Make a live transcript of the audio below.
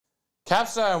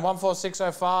Capstone,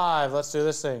 14605. Let's do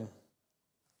this thing.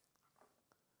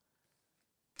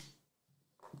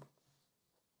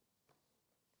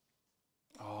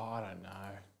 Oh, I don't know.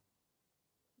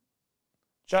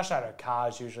 Josh out of car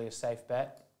is usually a safe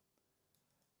bet.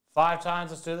 5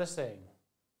 times, let's do this thing.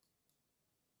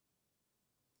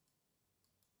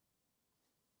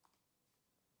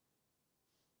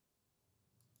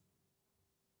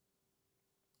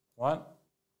 One,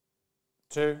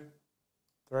 2,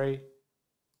 3,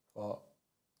 4,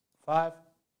 5.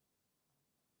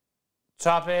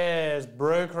 Top is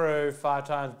Brew Crew, 5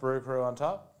 times Brew Crew on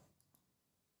top.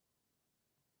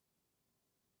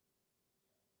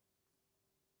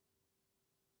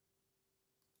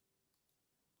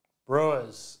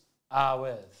 Brewers are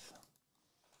with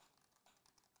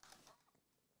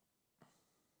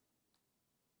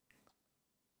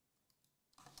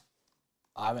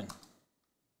Ivan.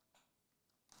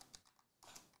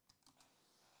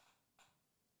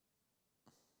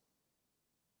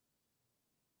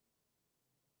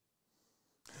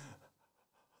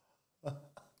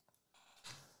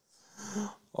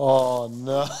 Oh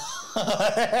no.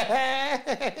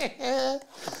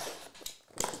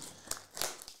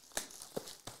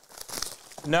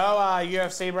 No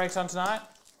UFC breaks on tonight?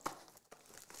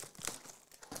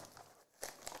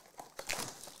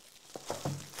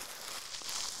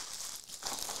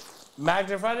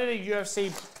 Magda, if I did a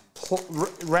UFC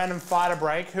random fighter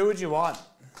break, who would you want?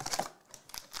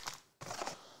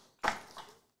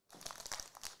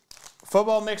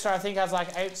 Football Mixer, I think, has like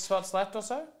 8 spots left or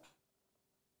so.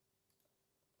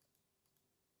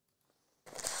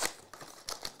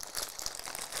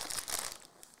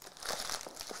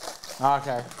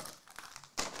 Okay.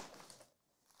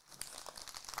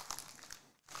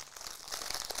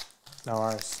 No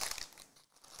worries.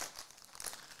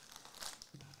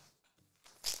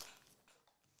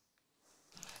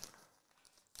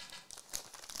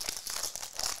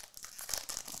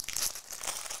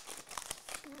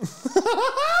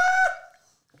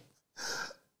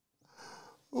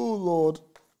 Oh, Lord.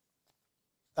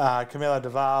 Camilo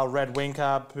Duval, Red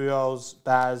Winker, Pujols,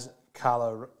 Baz,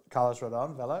 Carlos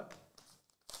Rodon, Velo.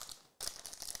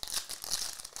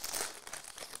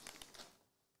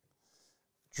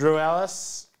 Drew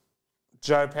Ellis,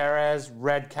 Joe Perez,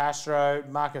 Red Castro,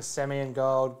 Marcus Semien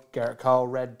Gold, Garrett Cole,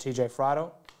 Red TJ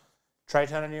Friedel, Trey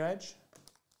Turner New Age.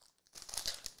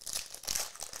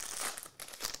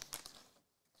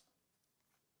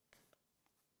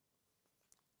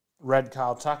 Red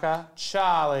Kyle Tucker,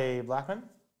 Charlie Blackman.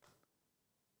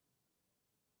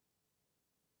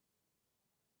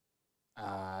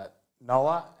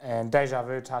 Nola and Deja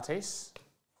Vu Tatis.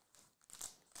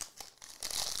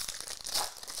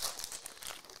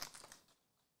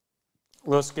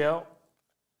 Lewis Gill,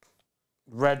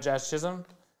 Red Jazz Chisholm.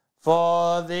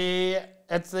 For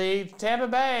it's the Tampa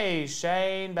Bay,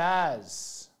 Shane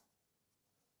Baz.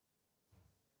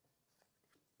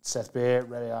 Seth Beer,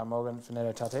 Reddy R. Morgan,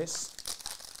 Fernando Tatis.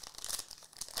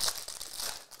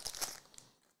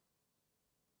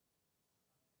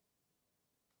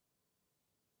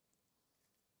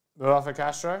 Rafa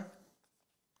Castro,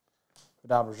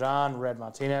 Vidal Brajan, Red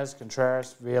Martinez,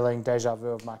 Contreras, revealing Deja Vu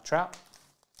of Mike Trout.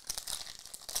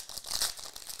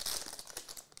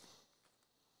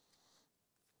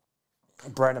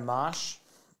 Brandon Marsh,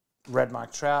 Red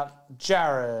Mike Trout,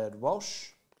 Jared Walsh,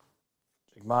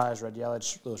 Jake Myers, Red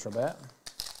Yelich, Luis Robert.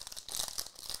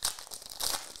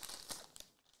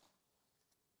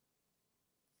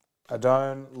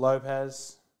 Adon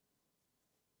Lopez,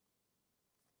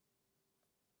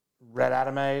 Red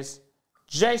Adamaze,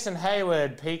 Jason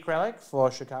Hayward, Peak Relic for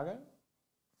Chicago.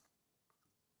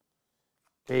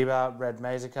 Bieber, Red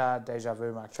Mazica, Deja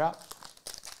Vu Mike Trout.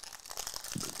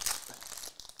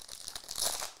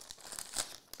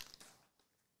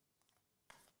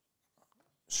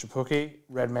 Shapuki,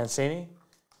 Red Mancini.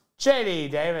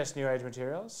 JD Davis, New Age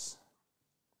Materials.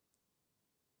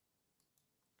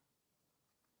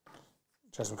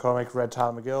 Jason McCormick, Red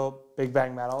Tyler McGill. Big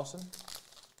Bang Matt Olson.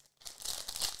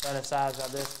 Renaissance got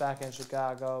this back in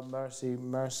Chicago. Mercy,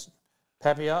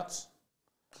 Pepiot.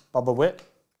 Bubba Witt.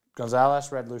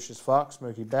 Gonzalez, Red Lucius Fox.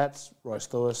 Mookie Betts.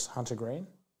 Royce Lewis, Hunter Green.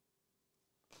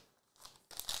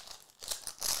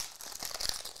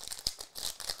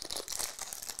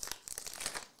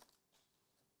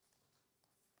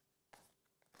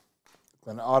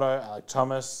 Glenn Otto, Alec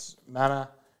Thomas, Mana,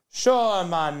 Sean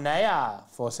Manea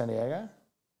for San Diego.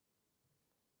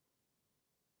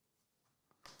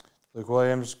 Luke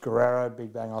Williams, Guerrero,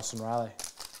 Big Bang, Austin Riley.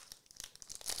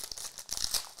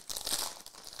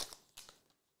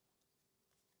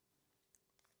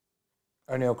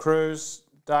 O'Neill Cruz,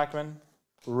 Dykeman,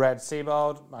 Red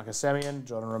Seabold, Marcus Semien,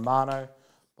 Jordan Romano,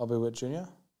 Bobby Witt Jr.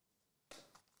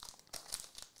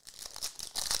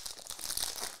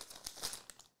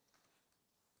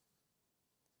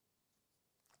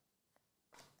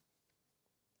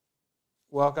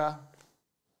 Welker,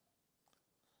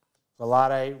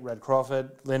 Velarde, Red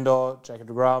Crawford, Lindor, Jacob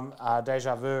deGrom,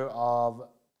 Deja Vu of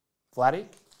Vladdy,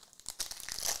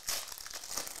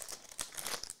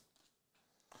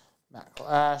 Matt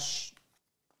Clash,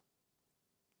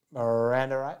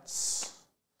 Miranda Wrights,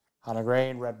 Hunter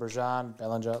Green, Red Bergeron,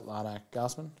 Bellinger, Lana,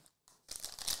 Gausman.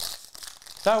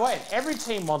 No, wait, every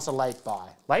team wants a late buy.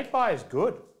 Late buy is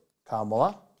good, Carl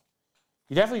Muller.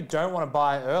 You definitely don't want to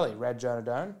buy early, Red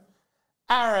Jonadone.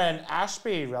 Aaron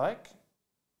Ashby relic.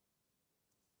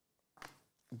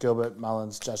 Gilbert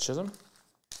Mullins, Judge Chisholm.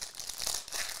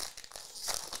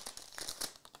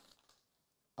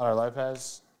 Otto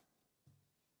Lopez.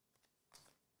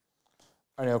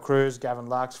 O'Neill Cruz, Gavin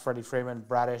Lux, Freddie Freeman,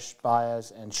 Bradish,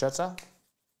 Byers, and Scherzer.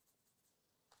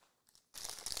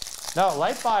 No,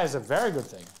 late buy is a very good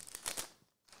thing.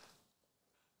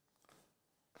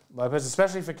 Lopez,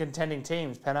 especially for contending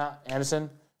teams. Penner, Anderson,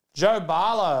 Joe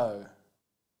Barlow.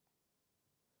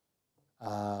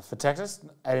 For Texas,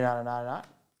 89/99.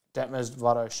 Detmers,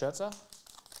 Votto, Scherzer.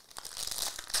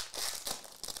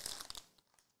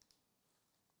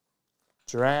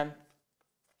 Duran,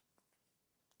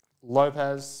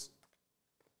 Lopez,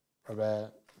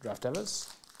 Robert Draft Evers.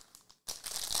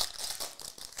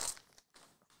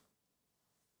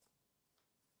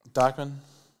 Dykeman.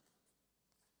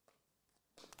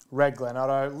 Red Glen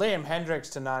Otto, Liam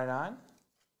Hendricks /99.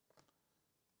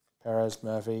 Perez,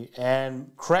 Murphy,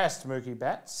 and Crest, Mookie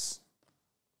Betts.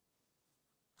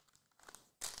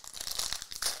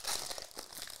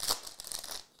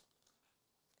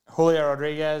 Julio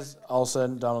Rodriguez,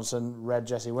 Olsen, Donaldson, Red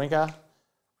Jesse Winker.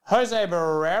 Jose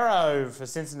Barrero for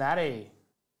Cincinnati.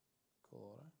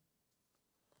 Cool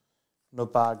auto.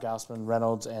 Nutbar, Gausman,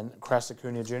 Reynolds, and Crest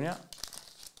Acuna Jr.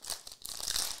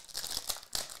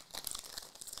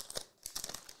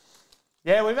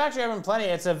 Yeah, we've actually opened plenty.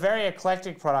 It's a very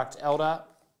eclectic product. Elder,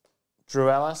 Drew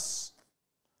Ellis,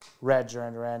 Red,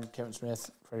 Duran, Kevin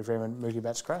Smith, Freddie Freeman, Mookie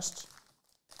Betts, Crest.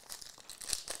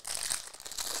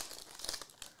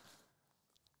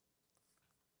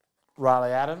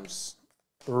 Riley Adams,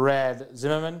 Red,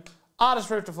 Zimmerman, Artist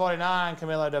Roof /49,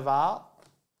 Camilo Deval,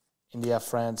 India,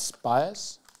 France,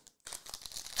 Byers.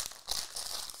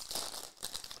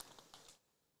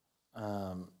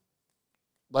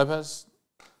 Lopez,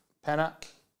 Penner,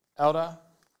 Elder,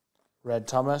 Red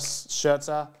Thomas,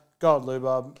 Scherzer, Gold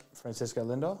Lubob, Francisco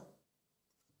Lindor.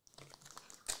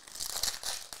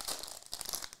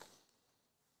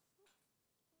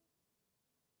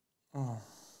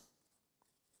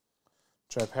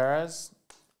 Joe Perez,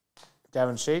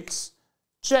 Gavin Sheets,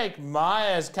 Jake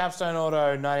Myers, Capstone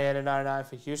Auto, 98/99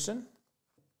 for Houston.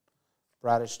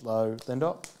 Bradish, Lowe,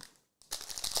 Lindor.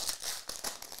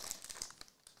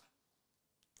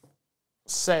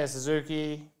 Seiya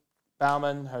Suzuki,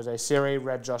 Bauman, Jose Siri,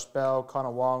 Red Josh Bell,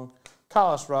 Connor Wong,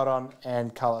 Carlos Rodon,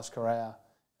 and Carlos Correa.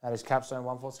 That is Capstone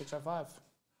 14605.